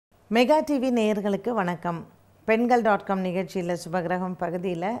Mega TV நேயர்களுக்கு வணக்கம். பெண்கள்.com நிகழ்ச்சியில் சுபகிரகம்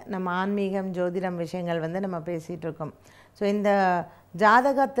பகுதியில் நம்ம ஆன்மீகம் ஜோதிடம் விஷயங்கள் நம்ம பேசிகிட்டு இருக்கோம். ஸோ இந்த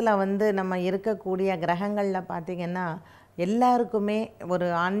ஜாதகத்தில் நம்ம இருக்கக்கூடிய கிரகங்களில் பார்த்திங்கன்னா எல்லாருக்குமே ஒரு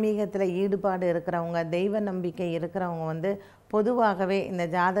ஆன்மீகத்தில் ஈடுபாடு இருக்கிறவங்க, தெய்வ நம்பிக்கை இருக்கிறவங்க பொதுவாகவே இந்த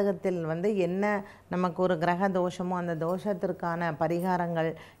ஜாதகத்தில் என்ன நமக்கு ஒரு கிரக தோஷமோ அந்த தோஷத்திற்கான பரிகாரங்கள்,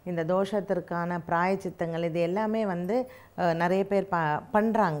 இந்த தோஷத்திற்கான பிராயச்சித்தங்கள் இது எல்லாமே நிறைய பேர்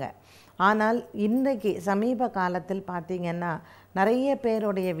பண்ணுறாங்க. ஆனால் இன்றைக்கு சமீப காலத்தில் பார்த்திங்கன்னா நிறைய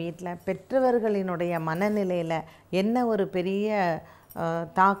பேருடைய வீட்டில் பெற்றவர்களினுடைய மனநிலையில் என்ன ஒரு பெரிய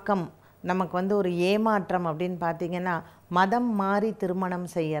தாக்கம், நமக்கு ஒரு ஏமாற்றம் அப்படின்னு பார்த்திங்கன்னா மதம் மாறி திருமணம்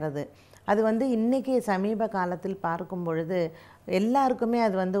செய்கிறது. அது இன்றைக்கி சமீப காலத்தில் பார்க்கும் பொழுது எல்லாருக்குமே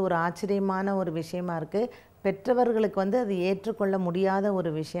அது ஒரு ஆச்சரியமான ஒரு விஷயமா இருக்குது. பெற்றவர்களுக்கு அது ஏற்றுக்கொள்ள முடியாத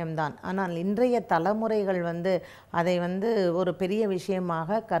ஒரு விஷயம்தான். ஆனால் இன்றைய தலைமுறைகள் அதை ஒரு பெரிய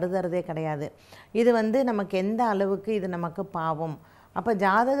விஷயமாக கருதுறதே கிடையாது. இது நமக்கு எந்த அளவுக்கு இது நமக்கு பாவம். அப்போ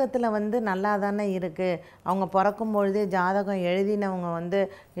ஜாதகத்தில் நல்லா தானே இருக்குது. அவங்க பிறக்கும் பொழுதே ஜாதகம் எழுதினவங்க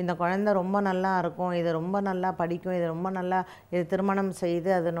இந்த குழந்தை ரொம்ப நல்லா இருக்கும், இது ரொம்ப நல்லா படிக்கும், இது ரொம்ப நல்லா இது திருமணம்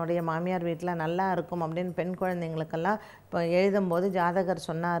செய்து அதனுடைய மாமியார் வீட்டில் நல்லா இருக்கும் அப்படின்னு பெண் குழந்தைங்களுக்கெல்லாம் இப்போ எழுதும்போது ஜாதகர்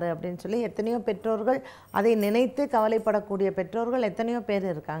சொன்னார் அப்படின்னு சொல்லி எத்தனையோ பெற்றோர்கள் அதை நினைத்து கவலைப்படக்கூடிய பெற்றோர்கள் எத்தனையோ பேர்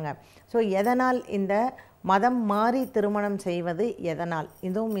இருக்காங்க. ஸோ எதனால் இந்த மதம் மாறி திருமணம் செய்வது எதனால்?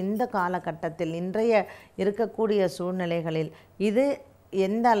 இதுவும் இந்த காலகட்டத்தில் இன்றைய இருக்கக்கூடிய சூழ்நிலைகளில் இது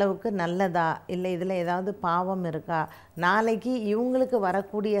எந்த அளவுக்கு நல்லதா, இல்லை இதில் ஏதாவது பாவம் இருக்கா, நாளைக்கு இவங்களுக்கு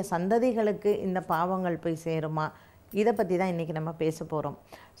வரக்கூடிய சந்ததிகளுக்கு இந்த பாவங்கள் போய் சேருமா, இதை பற்றி தான் இன்றைக்கி நம்ம பேச போகிறோம்.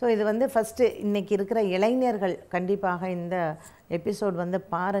 ஸோ இது ஃபஸ்ட்டு இன்றைக்கி இருக்கிற இளைஞர்கள் கண்டிப்பாக இந்த எபிசோட்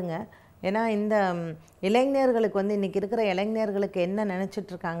பாருங்கள். ஏன்னா இந்த இளைஞர்களுக்கு இன்றைக்கி இருக்கிற இளைஞர்களுக்கு என்ன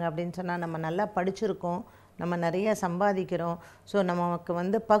நினச்சிட்ருக்காங்க அப்படின்னு சொன்னால், நம்ம நல்லா படிச்சிருக்கோம், நம்ம நிறைய சம்பாதிக்கிறோம், ஸோ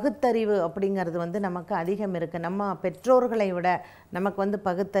நமக்கு பகுத்தறிவு அப்படிங்கிறது நமக்கு அதிகம் இருக்குது, நம்ம பெற்றோர்களை விட நமக்கு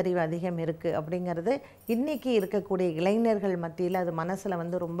பகுத்தறிவு அதிகம் இருக்குது அப்படிங்கிறது இன்றைக்கி இருக்கக்கூடிய இளைஞர்கள் மத்தியில் அது மனசில்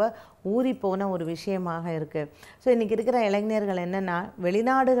ரொம்ப ஊறி போன ஒரு விஷயமாக இருக்குது. ஸோ இன்றைக்கி இருக்கிற இளைஞர்கள் என்னென்னா,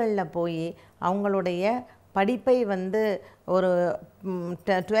 வெளிநாடுகளில் போய் அவங்களுடைய படிப்பை ஒரு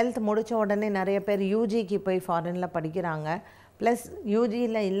 12th முடித்த உடனே நிறைய பேர் யூஜிக்கு போய் ஃபாரினில் படிக்கிறாங்க, ப்ளஸ்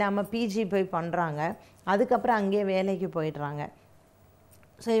யூஜியில் இல்லாமல் பிஜி போய் பண்ணுறாங்க, அதுக்கப்புறம் அங்கேயே வேலைக்கு போயிடுறாங்க.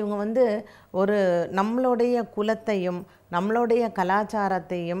 ஸோ இவங்க ஒரு நம்மளுடைய குலத்தையும் நம்மளுடைய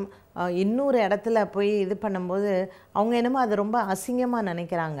கலாச்சாரத்தையும் இன்னொரு இடத்துல போய் இது பண்ணும்போது அவங்க என்னமோ அது ரொம்ப அசிங்கமாக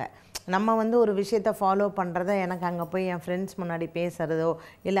நினைக்கிறாங்க. நம்ம ஒரு விஷயத்தை ஃபாலோ பண்ணுறத எனக்கு அங்கே போய் என் ஃப்ரெண்ட்ஸ் முன்னாடி பேசுகிறதோ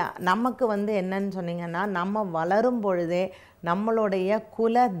இல்லை, நமக்கு என்னன்னு சொன்னிங்கன்னா நம்ம வளரும் பொழுதே நம்மளுடைய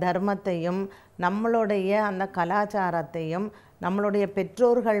குல தர்மத்தையும் நம்மளுடைய அந்த கலாச்சாரத்தையும் நம்மளுடைய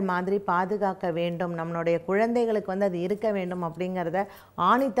பெற்றோர்கள் மாதிரி பாதுகாக்க வேண்டும், நம்மளுடைய குழந்தைகளுக்கு அது இருக்க வேண்டும் அப்படிங்கிறத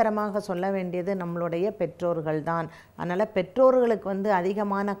ஆணித்தரமாக சொல்ல வேண்டியது நம்மளுடைய பெற்றோர்கள் தான். அதனால் பெற்றோர்களுக்கு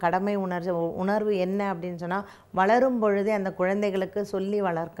அதிகமான கடமை உணர்வு என்ன அப்படின்னு சொன்னால், வளரும் பொழுதே அந்த குழந்தைகளுக்கு சொல்லி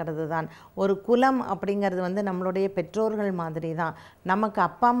வளர்க்கிறது தான். ஒரு குலம் அப்படிங்கிறது நம்மளுடைய பெற்றோர்கள் மாதிரி தான். நமக்கு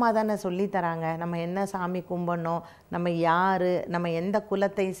அப்பா அம்மா தானே சொல்லித்தராங்க, நம்ம என்ன சாமி கும்பிடணும், நம்ம யார், நம்ம எந்த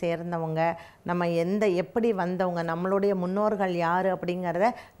குலத்தை சேர்ந்தவங்க, நம்ம எப்படி வந்தவங்க, நம்மளுடைய முன்னோர்கள் யார் அப்படிங்கிறத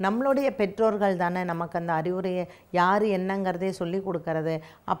நம்மளுடைய பெற்றோர்கள் தானே நமக்கு அந்த அறிவுரையை யார் என்னங்கிறதே சொல்லி கொடுக்கறது.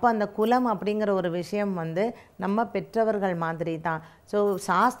 அப்போ அந்த குலம் அப்படிங்கிற ஒரு விஷயம் நம்ம பெற்றவர்கள் மாதிரி தான். ஸோ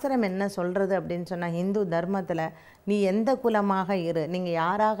சாஸ்திரம் என்ன சொல்கிறது அப்படின்னு சொன்னால், இந்து தர்மத்தில் நீ எந்த குலமாக இரு, நீங்கள்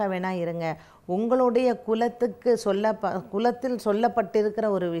யாராக வேணால் இருங்க, உங்களுடைய குலத்துக்கு குலத்தில் சொல்லப்பட்டிருக்கிற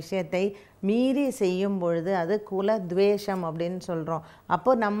ஒரு விஷயத்தை மீறி செய்யும் பொழுது அது குல துவேஷம் அப்படின்னு சொல்கிறோம்.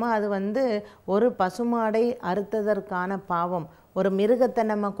 அப்போ நம்ம அது ஒரு பசுமாடை அறுத்ததற்கான பாவம், ஒரு மிருகத்தை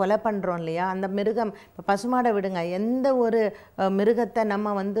நம்ம கொலை பண்ணுறோம் இல்லையா, அந்த மிருகம் இப்போ பசுமாடை விடுங்க, எந்த ஒரு மிருகத்தை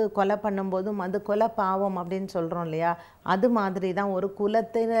நம்ம கொலை பண்ணும்போதும் அது கொலை பாவம் அப்படின்னு சொல்கிறோம் இல்லையா, அது மாதிரி தான் ஒரு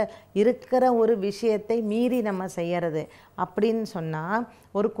குலத்தில் இருக்கிற ஒரு விஷயத்தை மீறி நம்ம செய்கிறது அப்படின்னு சொன்னால்,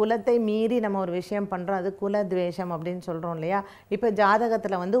 ஒரு குலத்தை மீறி நம்ம ஒரு விஷயம் பண்ணுறோம், அது குல துவேஷம் அப்படின்னு சொல்கிறோம் இல்லையா. இப்போ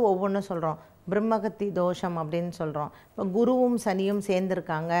ஜாதகத்தில் ஒவ்வொன்றும் சொல்கிறோம், பிரம்மகத்தி தோஷம் அப்படின்னு சொல்கிறோம். இப்போ குருவும் சனியும்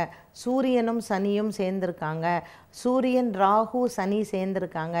சேர்ந்துருக்காங்க, சூரியனும் சனியும் சேர்ந்துருக்காங்க, சூரியன் ராகு சனி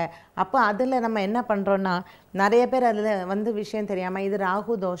சேர்ந்துருக்காங்க. அப்போ அதில் நம்ம என்ன பண்ணுறோன்னா, நிறைய பேர் அதில் விஷயம் தெரியாமல் இது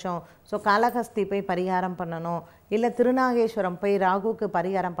ராகு தோஷம், ஸோ காளஹஸ்தி போய் பரிகாரம் பண்ணணும், இல்லை திருநாகேஸ்வரம் போய் ராகுக்கு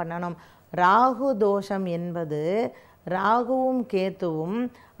பரிகாரம் பண்ணணும். ராகு தோஷம் என்பது ராகுவும் கேத்துவும்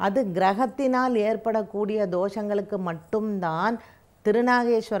அது கிரகத்தினால் ஏற்படக்கூடிய தோஷங்களுக்கு மட்டும்தான்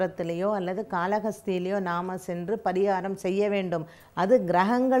திருநாகேஸ்வரத்திலேயோ அல்லது காளஹஸ்தியிலேயோ நாம் சென்று பரிகாரம் செய்ய வேண்டும். அது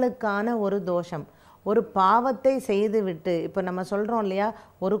கிரகங்களுக்கான ஒரு தோஷம். ஒரு பாவத்தை செய்துவிட்டு இப்போ நம்ம சொல்கிறோம் இல்லையா,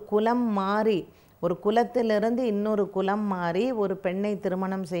 ஒரு குலம் மாறி ஒரு குலத்திலிருந்து இன்னொரு குலம் மாறி ஒரு பெண்ணை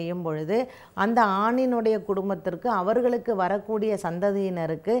திருமணம் செய்யும் பொழுது அந்த ஆணினுடைய குடும்பத்திற்கு அவர்களுக்கு வரக்கூடிய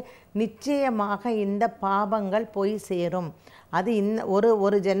சந்ததியினருக்கு நிச்சயமாக இந்த பாபங்கள் போய் சேரும். அது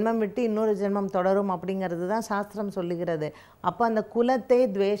ஒரு ஜென்மம் விட்டு இன்னொரு ஜென்மம் தொடரும் அப்படிங்கிறது தான் சாஸ்திரம் சொல்லுகிறது. அப்போ அந்த குலத்தை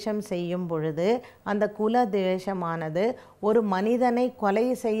துவேஷம் செய்யும் பொழுது அந்த குல துவேஷமானது ஒரு மனிதனை கொலை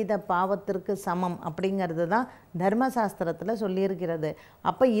செய்த பாவத்திற்கு சமம் அப்படிங்கிறது தான் தர்மசாஸ்திரத்தில் சொல்லியிருக்கிறது.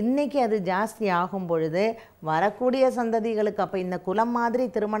 அப்போ இன்றைக்கி அது ஜாஸ்தி ஆகும் பொழுது வரக்கூடிய சந்ததிகளுக்கு, அப்போ இந்த குலம் மாதிரி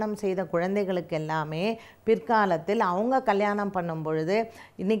திருமணம் செய்த குழந்தைகளுக்கு எல்லாமே பிற்காலத்தில் அவங்க கல்யாணம் பண்ணும் பொழுது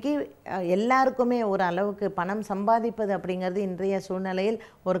இன்றைக்கி எல்லாருக்குமே ஒரு அளவுக்கு பணம் சம்பாதிப்பது அப்படிங்கிறது இன்றைய சூழ்நிலையில்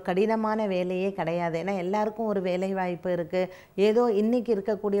ஒரு கடினமான வேலையே கிடையாது. ஏன்னா எல்லாருக்கும் ஒரு வேலை வாய்ப்பு இருக்குது. ஏதோ இன்றைக்கி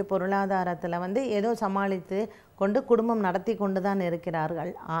இருக்கக்கூடிய பொருளாதாரத்தில் வந்து ஏதோ சமாளித்து கொண்டு குடும்பம் நடத்தி கொண்டு தான்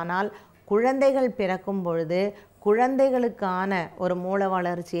இருக்கிறார்கள். ஆனால் குழந்தைகள் பிறக்கும் பொழுது குழந்தைகளுக்கான ஒரு மூல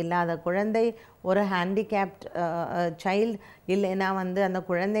வளர்ச்சி இல்லாத குழந்தை, ஒரு ஹேண்டிகேப்ட் சைல்டு, இல்லைன்னா வந்து அந்த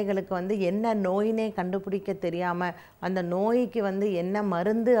குழந்தைகளுக்கு வந்து என்ன நோயினே கண்டுபிடிக்க தெரியாமல் அந்த நோய்க்கு வந்து என்ன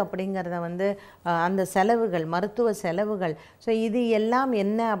மருந்து அப்படிங்கிறத வந்து அந்த செலவுகள், மருத்துவ செலவுகள். ஸோ இது எல்லாம்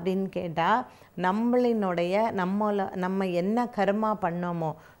என்ன அப்படின்னு கேட்டால் நம்ம என்ன கர்மா பண்ணோமோ,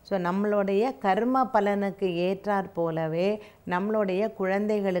 ஸோ நம்மளுடைய கர்ம பலனுக்கு ஏற்றாற் போலவே நம்மளுடைய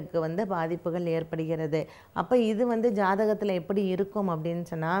குழந்தைகளுக்கு வந்து பாதிப்புகள் ஏற்படுகிறது. அப்போ இது வந்து ஜாதகத்தில் எப்படி இருக்கும் அப்படின்னு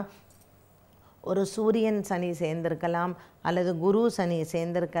சொன்னால், ஒரு சூரியன் சனி சேர்ந்திருக்கலாம், அல்லது குரு சனி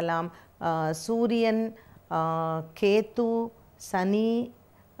சேர்ந்திருக்கலாம், சூரியன் கேத்து சனி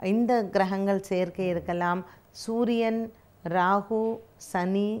இந்த கிரகங்கள் சேர்க்கை இருக்கலாம், சூரியன் ராகு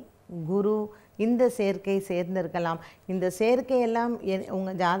சனி குரு இந்த சேர்க்கை சேர்ந்திருக்கலாம். இந்த சேர்க்கையெல்லாம்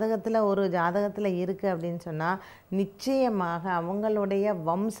உங்கள் ஜாதகத்தில் ஒரு ஜாதகத்தில் இருக்குது அப்படின்னு சொன்னால் நிச்சயமாக அவங்களுடைய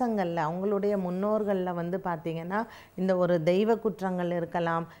வம்சங்களில், அவங்களுடைய முன்னோர்களில் வந்து பார்த்திங்கன்னா இந்த ஒரு தெய்வ குற்றங்கள்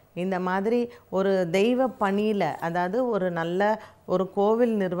இருக்கலாம். இந்த மாதிரி ஒரு தெய்வ பணியில், அதாவது ஒரு நல்ல ஒரு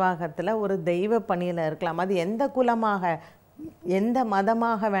கோவில் நிர்வாகத்தில் ஒரு தெய்வ பணியில் இருக்கலாம். அது எந்த குலமாக எந்த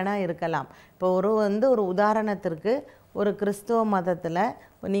மதமாக வேணால் இருக்கலாம். இப்போ ஒரு உதாரணத்திற்கு ஒரு கிறிஸ்துவ மதத்தில்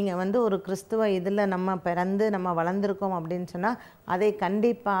நீங்கள் வந்து ஒரு கிறிஸ்துவ இதில் நம்ம பிறந்து நம்ம வளர்ந்துருக்கோம் அப்படின்னு சொன்னால் அதை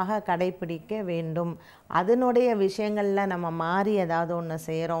கண்டிப்பாக கடைப்பிடிக்க வேண்டும். அதனுடைய விஷயங்களில் நம்ம மாறி ஏதாவது ஒன்று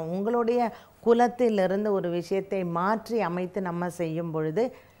செய்கிறோம், உங்களுடைய குலத்திலிருந்து ஒரு விஷயத்தை மாற்றி அமைத்து நம்ம செய்யும் பொழுது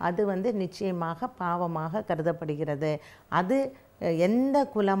அது வந்து நிச்சயமாக பாவமாக கருதப்படுகிறது. அது எந்த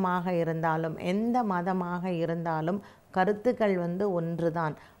குலமாக இருந்தாலும் எந்த மதமாக இருந்தாலும் கருத்துக்கள் வந்து ஒன்று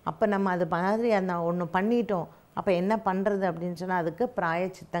தான். அப்போ நம்ம அது மாதிரி அந்த ஒன்று பண்ணிட்டோம், அப்போ என்ன பண்ணுறது அப்படின்னு சொன்னால் அதுக்கு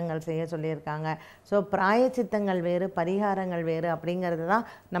பிராயச்சித்தங்கள் செய்ய சொல்லியிருக்காங்க. ஸோ பிராயச்சித்தங்கள் வேறு, பரிகாரங்கள் வேறு அப்படிங்கிறது தான்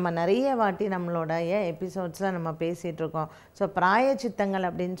நம்ம நிறைய வாட்டி நம்மளுடைய எபிசோட்ஸில் நம்ம பேசிகிட்ருக்கோம். ஸோ பிராயச்சித்தங்கள்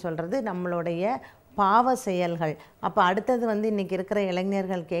அப்படின்னு சொல்கிறது நம்மளுடைய பாவ செயல்கள். அப்போ அடுத்தது வந்து இன்றைக்கி இருக்கிற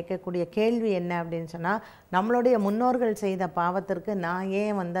இளைஞர்கள் கேட்கக்கூடிய கேள்வி என்ன அப்படின்னு சொன்னால், நம்மளுடைய முன்னோர்கள் செய்த பாவத்திற்கு நான்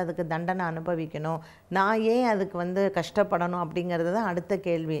ஏன் வந்து அதுக்கு தண்டனை அனுபவிக்கணும், நான் ஏன் அதுக்கு வந்து கஷ்டப்படணும் அப்படிங்கிறது தான் அடுத்த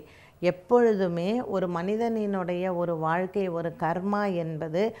கேள்வி. எப்பொழுதுமே ஒரு மனிதனினுடைய ஒரு வாழ்க்கை, ஒரு கர்மா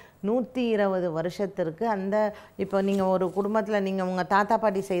என்பது 120 வருஷத்திற்கு அந்த இப்போ நீங்கள் ஒரு குடும்பத்தில் நீங்கள் உங்கள் தாத்தா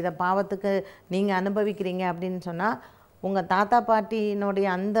பாட்டி செய்த பாவத்துக்கு நீங்கள் அனுபவிக்கிறீங்க அப்படின்னு சொன்னால் உங்கள் தாத்தா பாட்டியினுடைய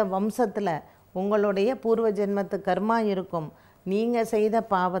அந்த வம்சத்தில் உங்களுடைய பூர்வ ஜென்மத்து கர்மா இருக்கும். நீங்கள் செய்த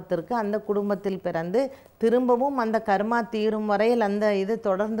பாவத்திற்கு அந்த குடும்பத்தில் பிறந்து திரும்பவும் அந்த கர்மா தீரும் வரையில் அந்த இது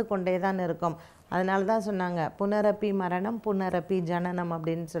தொடர்ந்து கொண்டே தான் இருக்கும். அதனால தான் சொன்னாங்க புனரப்பி மரணம் புனரப்பி ஜனனம்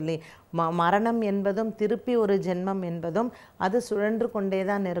அப்படின்னு சொல்லி. மரணம் என்பதும் திருப்பி ஒரு ஜென்மம் என்பதும் அது சுழன்று கொண்டே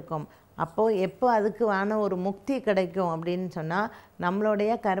தான் இருக்கும். அப்போது எப்போ அதுக்கு ஒரு முக்தி கிடைக்கும் அப்படின்னு சொன்னால்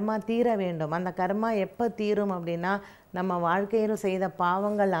நம்மளுடைய கர்மா தீர வேண்டும். அந்த கர்மா எப்போ தீரும் அப்படின்னா நம்ம வாழ்க்கையில் செய்த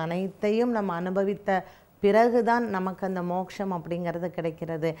பாவங்கள் அனைத்தையும் நம்ம அனுபவித்த பிறகுதான் நமக்கு அந்த மோட்சம் அப்படிங்கிறது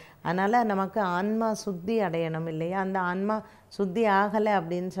கிடைக்கிறது. அதனால் நமக்கு ஆன்மா சுத்தி அடையணும் இல்லையா? அந்த ஆன்மா சுத்தி ஆகலை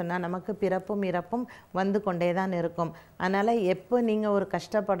அப்படின்னு சொன்னால் நமக்கு பிறப்பும் இறப்பும் வந்து கொண்டே தான் இருக்கும். அதனால் எப்போ நீங்கள் ஒரு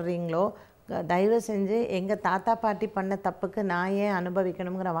கஷ்டப்படுறீங்களோ தயவு செஞ்சு எங்கள் தாத்தா பாட்டி பண்ண தப்புக்கு நான் ஏன்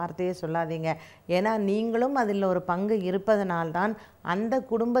அனுபவிக்கணுங்கிற வார்த்தையே சொல்லாதீங்க. ஏன்னா நீங்களும் அதில் ஒரு பங்கு இருப்பதனால்தான் அந்த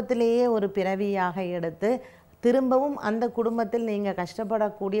குடும்பத்திலேயே ஒரு பிறவியாக எடுத்து திரும்பவும் அந்த குடும்பத்தில் நீங்கள்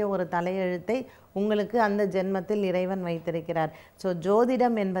கஷ்டப்படக்கூடிய ஒரு தலையெழுத்தை உங்களுக்கு அந்த ஜென்மத்தில் இறைவன் வைத்திருக்கிறார். ஸோ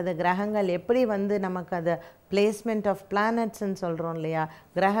ஜோதிடம் என்பது கிரகங்கள் எப்படி வந்து நமக்கு அது பிளேஸ்மெண்ட் ஆஃப் பிளானட்ஸ்ன்னு சொல்கிறோம் இல்லையா,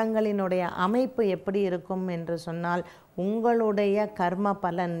 கிரகங்களினுடைய அமைப்பு எப்படி இருக்கும் என்று சொன்னால் உங்களுடைய கர்ம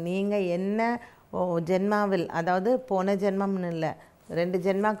பலன் நீங்கள் என்ன ஜென்மாவில், அதாவது போன ஜென்மம்னு இல்லை 2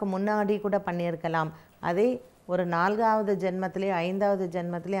 ஜென்மாவுக்கு முன்னாடி கூட பண்ணியிருக்கலாம், அதை ஒரு 4வது ஜென்மத்திலேயே 5வது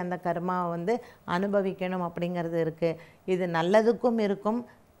ஜென்மத்திலே அந்த கர்மாவை வந்து அனுபவிக்கணும் அப்படிங்கிறது இருக்குது. இது நல்லதுக்கும் இருக்கும்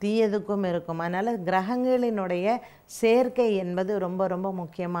தீயதுக்கும் இருக்கும். அதனால் கிரகங்களினுடைய சேர்க்கை என்பது ரொம்ப ரொம்ப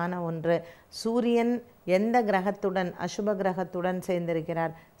முக்கியமான ஒன்று. சூரியன் எந்த கிரகத்துடன், அசுப கிரகத்துடன்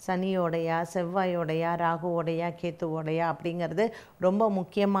சேர்ந்திருக்கிறார், சனியோடையா, செவ்வாயோடையா, ராகுவோடையா, கேத்துவோடையா அப்படிங்கிறது ரொம்ப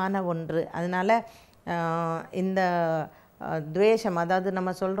முக்கியமான ஒன்று. அதனால் இந்த துவேஷம், அதாவது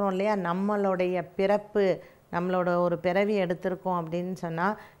நம்ம சொல்கிறோம் இல்லையா, நம்மளுடைய பிறப்பு, நம்மளோட ஒரு பிறவி எடுத்திருக்கோம் அப்படின்னு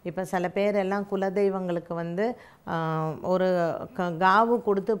சொன்னால், இப்போ சில பேர் எல்லாம் குலதெய்வங்களுக்கு வந்து ஒரு காவு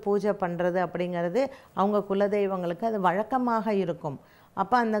கொடுத்து பூஜை பண்ணுறது அப்படிங்கிறது அவங்க குலதெய்வங்களுக்கு அது வழக்கமாக இருக்கும்.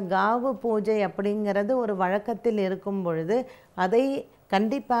 அப்போ அந்த காவு பூஜை அப்படிங்கிறது ஒரு வழக்கத்தில் இருக்கும் பொழுது அதை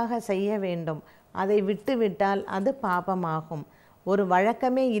கண்டிப்பாக செய்ய வேண்டும். அதை விட்டுவிட்டால் அது பாபமாகும். ஒரு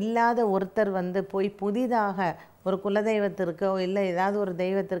வழக்கமே இல்லாத ஒருத்தர் வந்து போய் புதிதாக ஒரு குலதெய்வத்திற்கோ இல்லை ஏதாவது ஒரு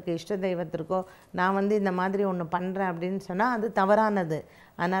தெய்வத்திற்கு, இஷ்ட தெய்வத்திற்கோ நான் வந்து இந்த மாதிரி ஒன்று பண்ணுறேன் அப்படின்னு சொன்னால் அது தவறானது.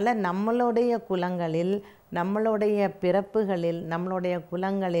 அதனால் நம்மளுடைய குலங்களில், நம்மளுடைய பிறப்புகளில், நம்மளுடைய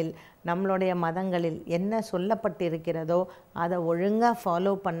குலங்களில், நம்மளுடைய மதங்களில் என்ன சொல்லப்பட்டிருக்கிறதோ அதை ஒழுங்காக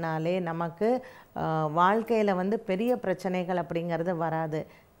ஃபாலோ பண்ணாலே நமக்கு வாழ்க்கையில் வந்து பெரிய பிரச்சனைகள் அப்படிங்கிறது வராது.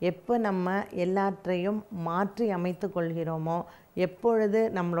 எப்போ நம்ம எல்லாற்றையும் மாற்றி அமைத்து கொள்கிறோமோ, எப்பொழுது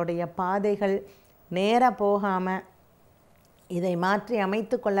நம்மளுடைய பாதைகள் நேராக போகாமல் இதை மாற்றி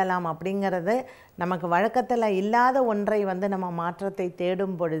அமைத்து கொள்ளலாம் அப்படிங்கிறது நமக்கு வழக்கத்தில் இல்லாத ஒன்றை வந்து நம்ம மாற்றத்தை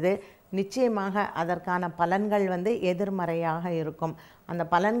தேடும் பொழுது நிச்சயமாக அதற்கான பலன்கள் வந்து எதிர்மறையாக இருக்கும். அந்த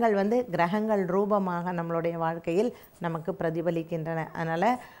பலன்கள் வந்து கிரகங்கள் ரூபமாக நம்மளுடைய வாழ்க்கையில் நமக்கு பிரதிபலிக்கின்றன. அதனால்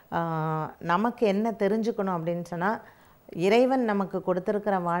நமக்கு என்ன தெரிஞ்சுக்கணும் அப்படின்னு சொன்னால், இறைவன் நமக்கு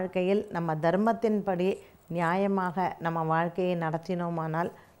கொடுத்திருக்கிற வாழ்க்கையில் நம்ம தர்மத்தின்படி நியாயமாக நம்ம வாழ்க்கையை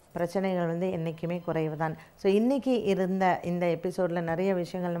நடத்தினோமானால் பிரச்சனைகள் வந்து என்றைக்குமே குறைவு தான். ஸோ இன்றைக்கி இருந்த இந்த எபிசோடில் நிறைய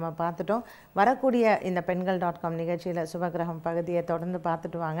விஷயங்கள் நம்ம பார்த்துட்டோம். வரக்கூடிய இந்த Pengal.com நிகழ்ச்சியில் சுபகிரகம் பகுதியை தொடர்ந்து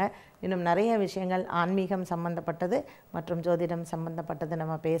பார்த்துட்டு வாங்க. இன்னும் நிறைய விஷயங்கள் ஆன்மீகம் சம்பந்தப்பட்டது மற்றும் ஜோதிடம் சம்பந்தப்பட்டது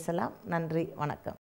நம்ம பேசலாம். நன்றி, வணக்கம்.